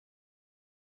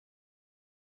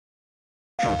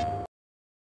The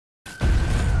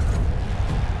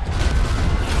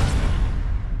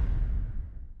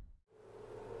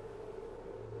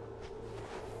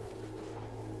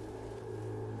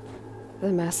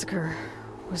massacre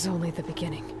was only the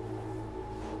beginning.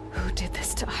 Who did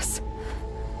this to us?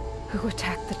 Who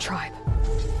attacked the tribe?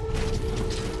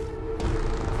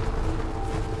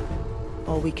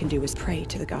 All we can do is pray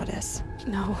to the goddess.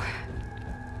 No.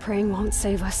 Praying won't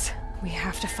save us. We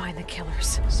have to find the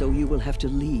killers. So you will have to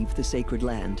leave the sacred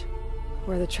land.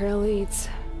 Where the trail leads,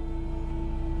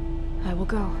 I will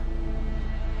go.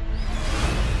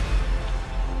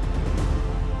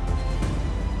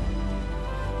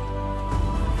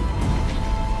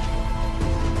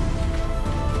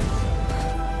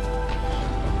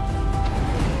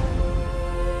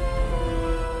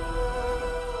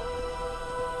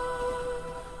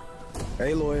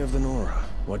 Aloy of the Nora,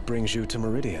 what brings you to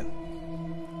Meridian?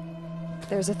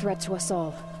 There's a threat to us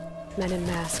all. Men in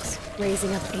masks,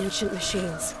 raising up ancient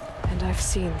machines. And I've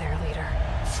seen their leader.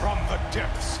 From the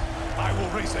depths, I will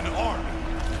raise an army.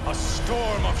 A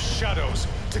storm of shadows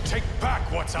to take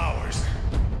back what's ours.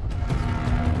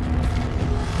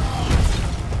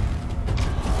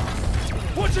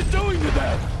 What you doing to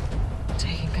them?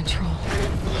 Taking control.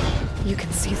 You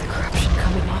can see the corruption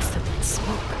coming off them in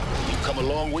smoke. You've come a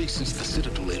long way since the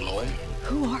Citadel, Aloy.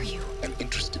 Who are you? An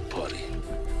interested party.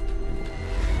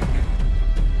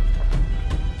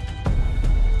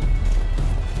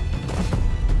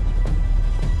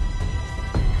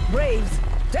 Braves,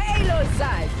 to Aloy's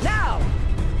side, now!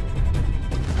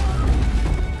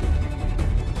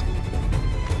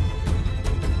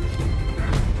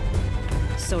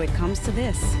 So it comes to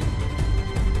this.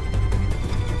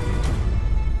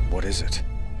 What is it?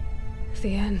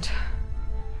 The end.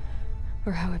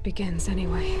 Or how it begins,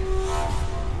 anyway.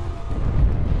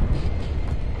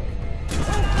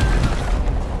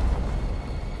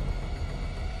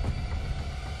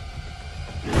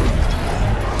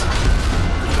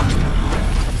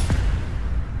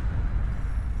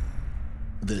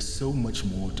 There's so much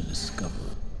more to discover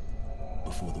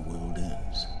before the world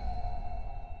ends.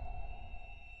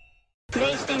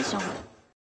 PlayStation